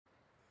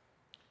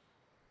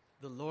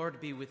The Lord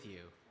be with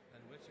you.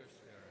 And with your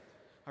spirit.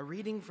 A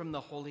reading from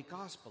the Holy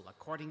Gospel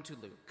according to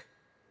Luke.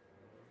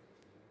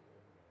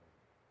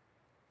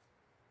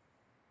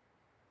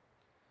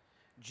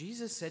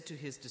 Jesus said to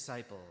his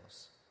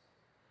disciples,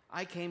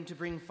 "I came to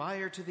bring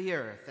fire to the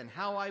earth, and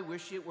how I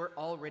wish it were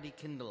already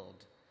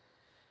kindled.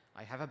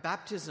 I have a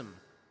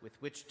baptism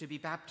with which to be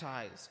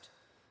baptized,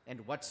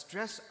 and what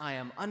stress I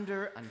am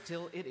under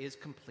until it is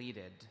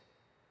completed.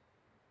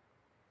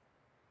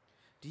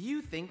 Do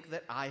you think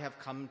that I have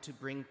come to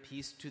bring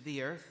peace to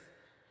the earth?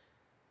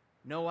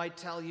 No, I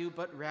tell you,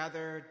 but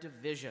rather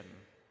division.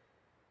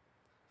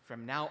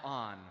 From now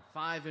on,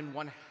 5 in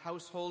one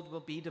household will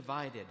be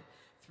divided,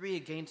 3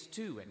 against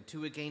 2 and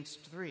 2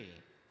 against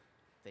 3.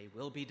 They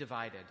will be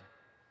divided.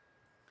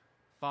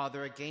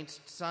 Father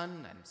against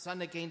son and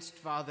son against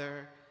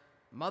father,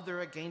 mother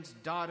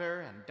against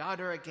daughter and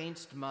daughter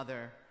against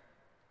mother,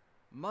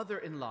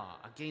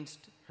 mother-in-law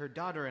against her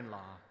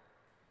daughter-in-law,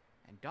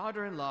 and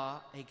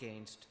daughter-in-law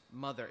against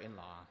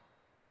mother-in-law."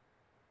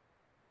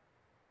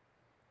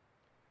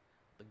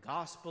 The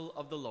Gospel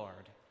of the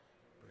Lord.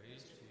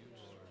 Praise to you,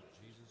 Lord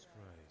Jesus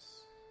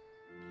Christ.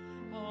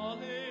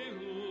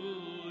 Alleluia,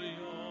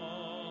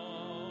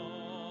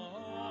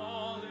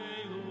 alleluia,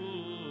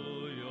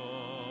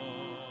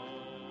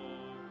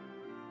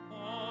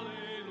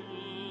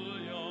 alleluia,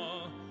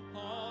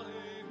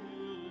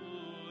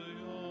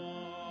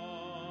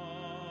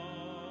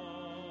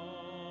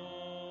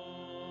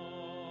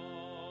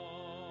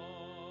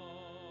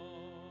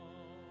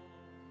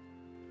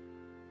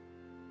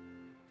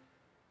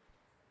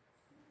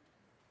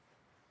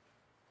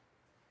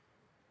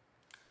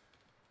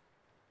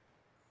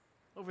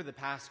 Over the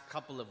past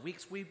couple of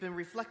weeks, we've been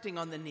reflecting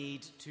on the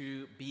need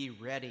to be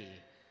ready.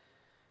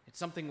 It's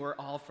something we're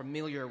all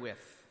familiar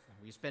with.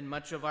 We spend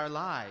much of our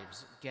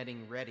lives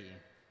getting ready.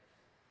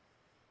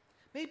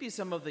 Maybe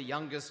some of the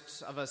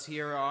youngest of us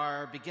here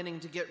are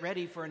beginning to get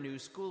ready for a new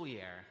school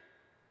year.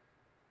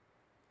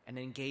 An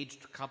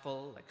engaged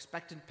couple,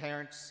 expectant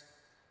parents,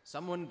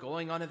 someone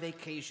going on a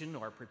vacation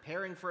or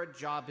preparing for a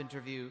job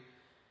interview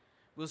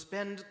will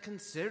spend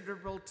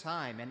considerable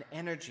time and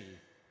energy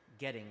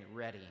getting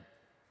ready.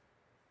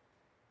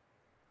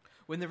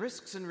 When the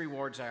risks and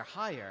rewards are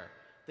higher,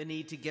 the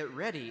need to get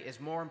ready is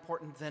more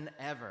important than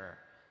ever.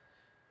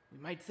 We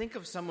might think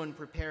of someone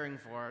preparing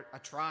for a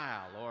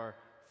trial or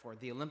for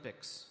the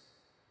Olympics.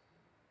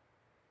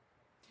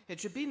 It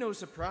should be no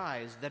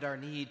surprise that our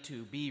need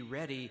to be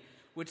ready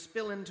would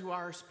spill into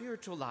our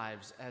spiritual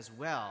lives as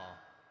well.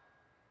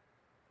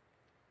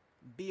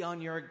 Be on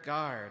your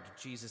guard,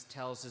 Jesus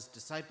tells his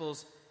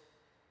disciples,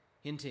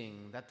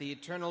 hinting that the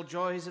eternal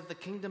joys of the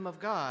kingdom of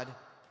God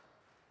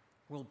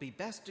will be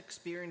best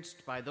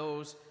experienced by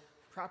those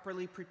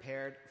properly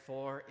prepared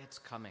for its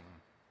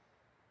coming.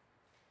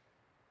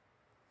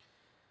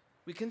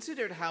 We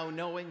considered how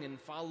knowing and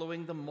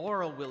following the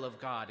moral will of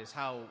God is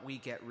how we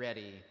get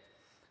ready.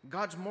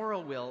 God's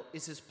moral will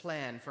is his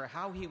plan for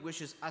how he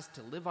wishes us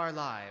to live our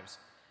lives,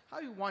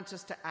 how he wants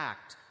us to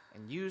act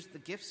and use the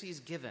gifts he's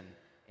given,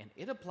 and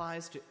it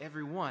applies to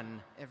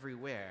everyone,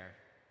 everywhere.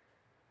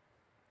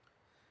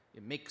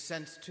 It makes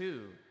sense,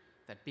 too,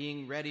 that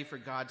being ready for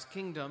God's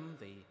kingdom,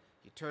 the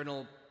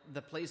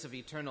place of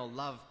eternal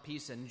love,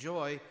 peace, and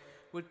joy,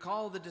 would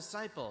call the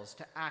disciples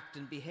to act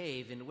and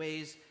behave in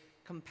ways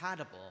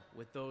compatible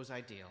with those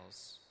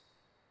ideals.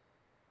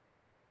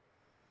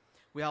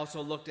 We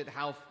also looked at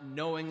how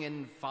knowing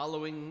and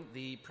following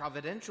the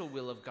providential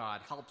will of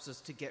God helps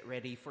us to get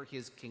ready for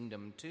his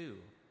kingdom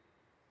too.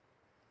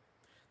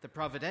 The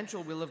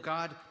providential will of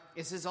God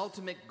is his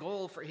ultimate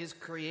goal for his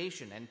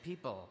creation and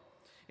people.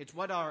 It's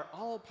what our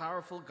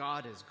all-powerful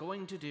God is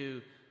going to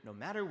do no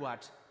matter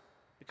what,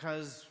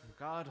 because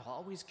God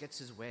always gets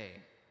his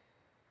way.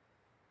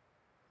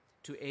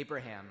 To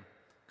Abraham,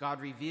 God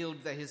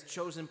revealed that his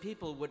chosen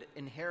people would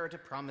inherit a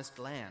promised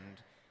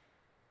land.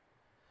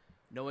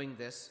 Knowing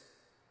this,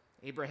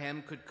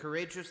 Abraham could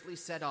courageously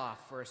set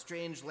off for a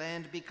strange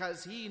land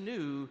because he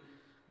knew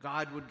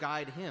God would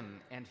guide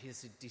him and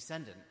his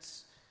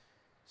descendants.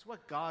 It's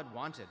what God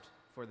wanted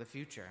for the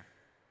future.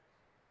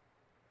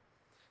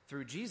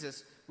 Through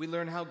Jesus, we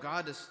learn how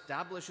God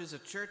establishes a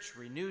church,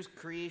 renews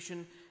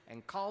creation,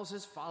 and calls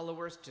his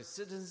followers to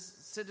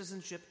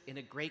citizenship in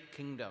a great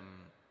kingdom.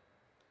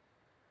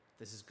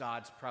 This is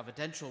God's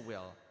providential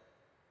will,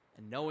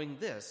 and knowing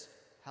this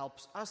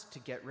helps us to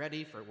get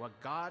ready for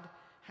what God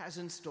has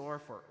in store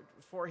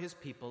for his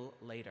people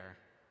later.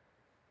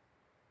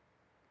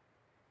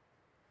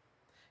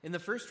 In the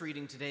first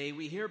reading today,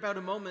 we hear about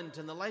a moment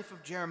in the life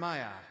of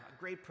Jeremiah, a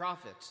great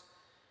prophet,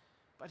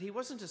 but he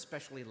wasn't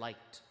especially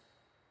liked.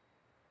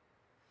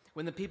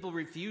 When the people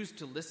refused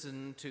to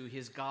listen to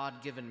his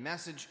God-given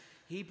message,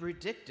 he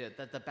predicted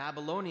that the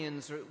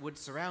Babylonians would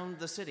surround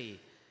the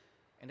city,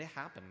 and it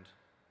happened.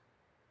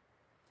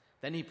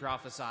 Then he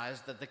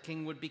prophesied that the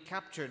king would be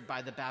captured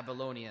by the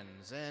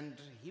Babylonians, and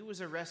he was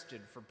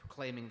arrested for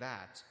proclaiming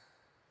that.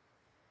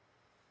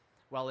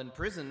 While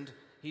imprisoned,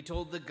 he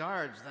told the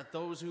guards that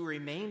those who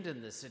remained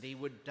in the city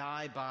would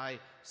die by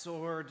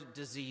sword,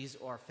 disease,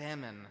 or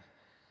famine.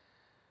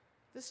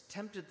 This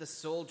tempted the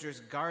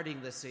soldiers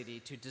guarding the city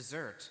to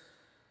desert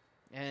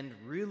and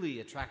really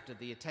attracted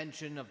the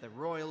attention of the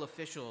royal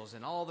officials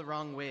in all the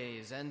wrong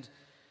ways, and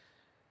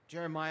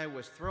Jeremiah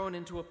was thrown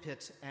into a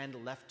pit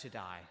and left to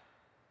die.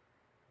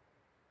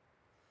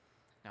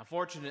 Now,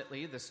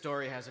 fortunately, the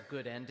story has a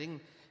good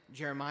ending.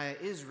 Jeremiah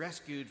is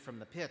rescued from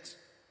the pit.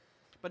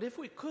 But if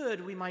we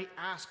could, we might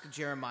ask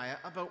Jeremiah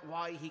about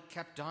why he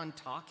kept on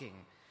talking,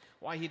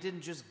 why he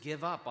didn't just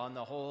give up on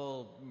the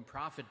whole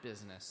prophet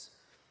business.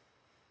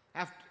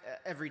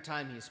 Every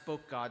time he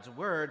spoke God's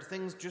word,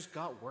 things just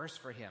got worse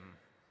for him.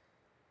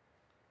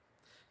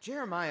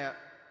 Jeremiah,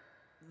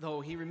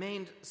 though, he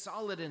remained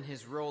solid in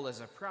his role as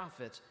a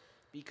prophet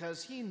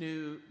because he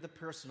knew the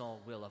personal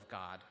will of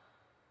God.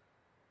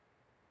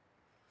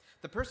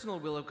 The personal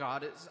will of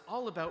God is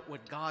all about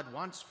what God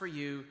wants for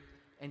you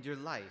and your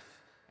life,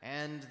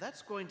 and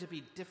that's going to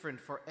be different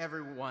for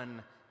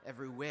everyone,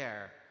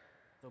 everywhere,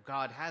 though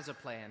God has a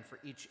plan for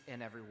each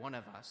and every one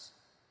of us.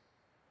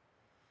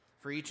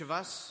 For each of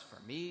us, for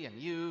me and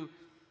you,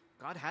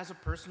 God has a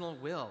personal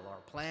will or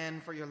plan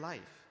for your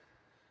life,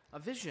 a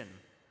vision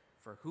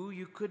for who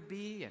you could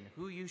be and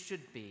who you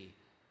should be,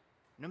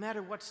 no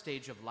matter what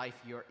stage of life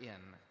you're in.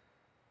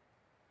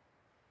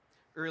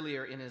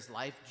 Earlier in his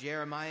life,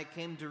 Jeremiah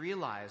came to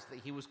realize that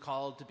he was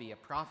called to be a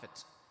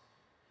prophet.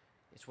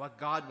 It's what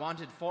God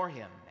wanted for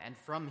him and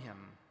from him.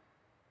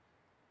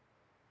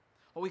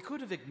 Well, we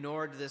could have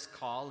ignored this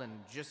call and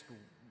just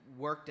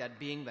worked at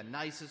being the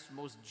nicest,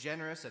 most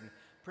generous, and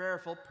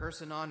prayerful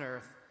person on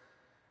earth.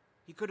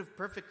 He could have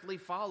perfectly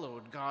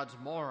followed God's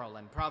moral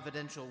and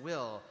providential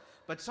will,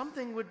 but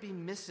something would be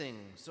missing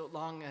so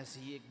long as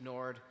he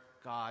ignored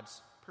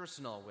God's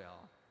personal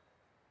will.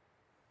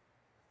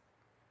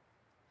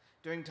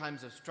 During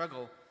times of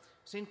struggle,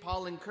 St.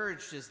 Paul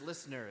encouraged his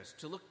listeners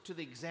to look to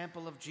the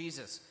example of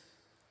Jesus,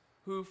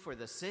 who, for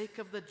the sake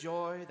of the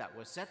joy that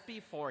was set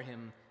before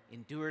him,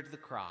 endured the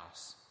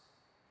cross.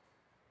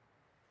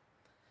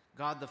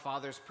 God the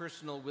Father's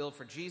personal will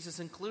for Jesus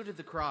included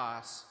the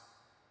cross,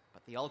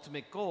 but the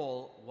ultimate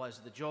goal was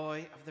the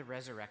joy of the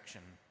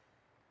resurrection.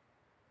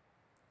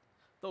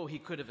 Though he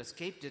could have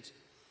escaped it,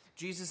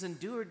 Jesus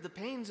endured the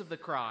pains of the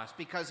cross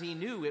because he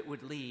knew it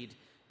would lead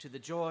to the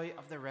joy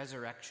of the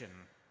resurrection.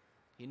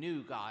 He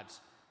knew God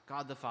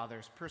the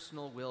Father's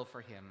personal will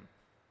for him.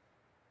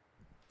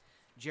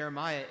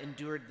 Jeremiah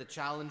endured the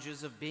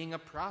challenges of being a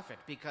prophet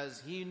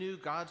because he knew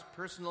God's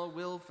personal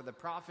will for the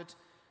prophet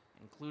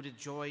included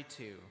joy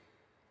too.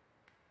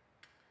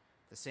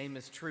 The same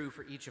is true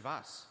for each of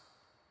us.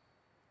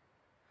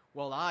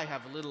 While I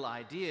have little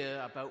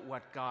idea about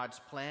what God's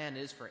plan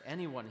is for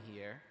anyone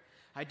here,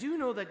 I do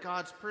know that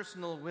God's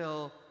personal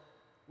will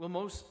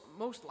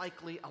most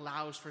likely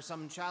allows for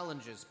some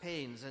challenges,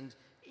 pains, and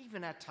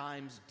even at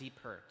times deep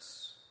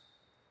hurts.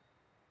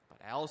 But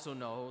I also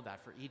know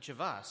that for each of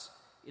us,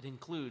 it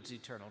includes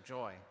eternal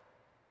joy.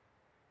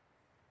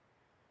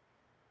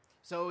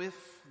 So if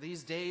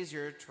these days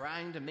you're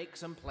trying to make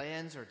some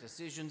plans or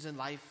decisions in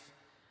life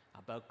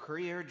about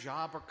career,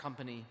 job, or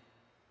company,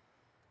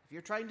 if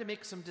you're trying to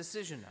make some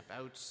decision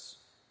about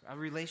a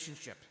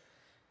relationship,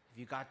 if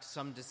you got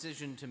some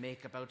decision to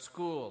make about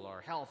school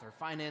or health or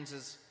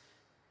finances,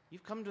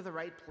 you've come to the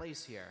right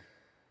place here.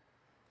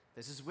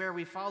 This is where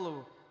we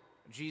follow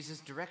Jesus'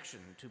 direction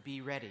to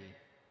be ready.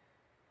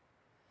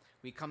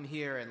 We come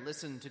here and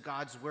listen to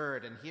God's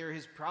word and hear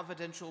his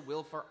providential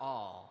will for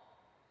all.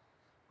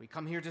 We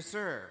come here to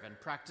serve and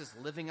practice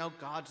living out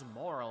God's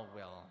moral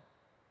will.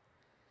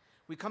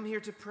 We come here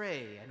to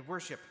pray and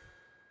worship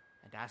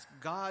and ask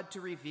God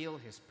to reveal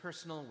his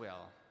personal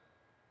will.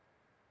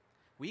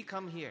 We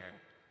come here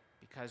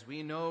because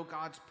we know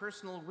God's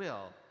personal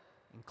will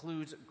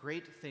includes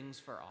great things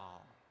for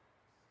all.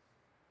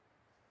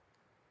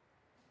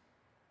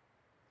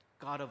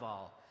 God of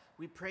all,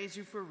 we praise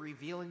you for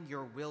revealing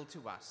your will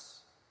to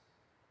us.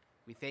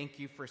 We thank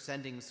you for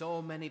sending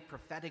so many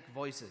prophetic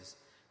voices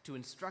to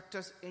instruct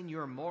us in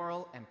your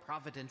moral and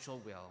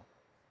providential will.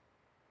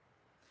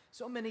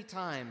 So many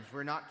times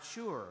we're not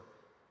sure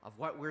of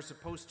what we're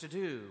supposed to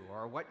do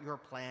or what your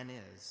plan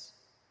is.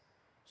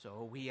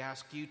 So we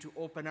ask you to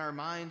open our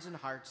minds and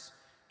hearts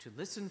to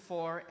listen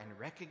for and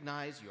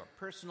recognize your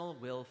personal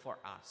will for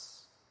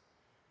us.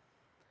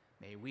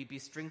 May we be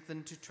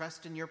strengthened to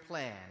trust in your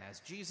plan as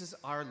Jesus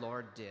our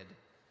Lord did,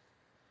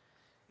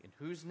 in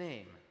whose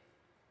name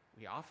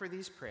we offer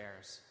these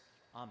prayers.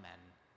 Amen.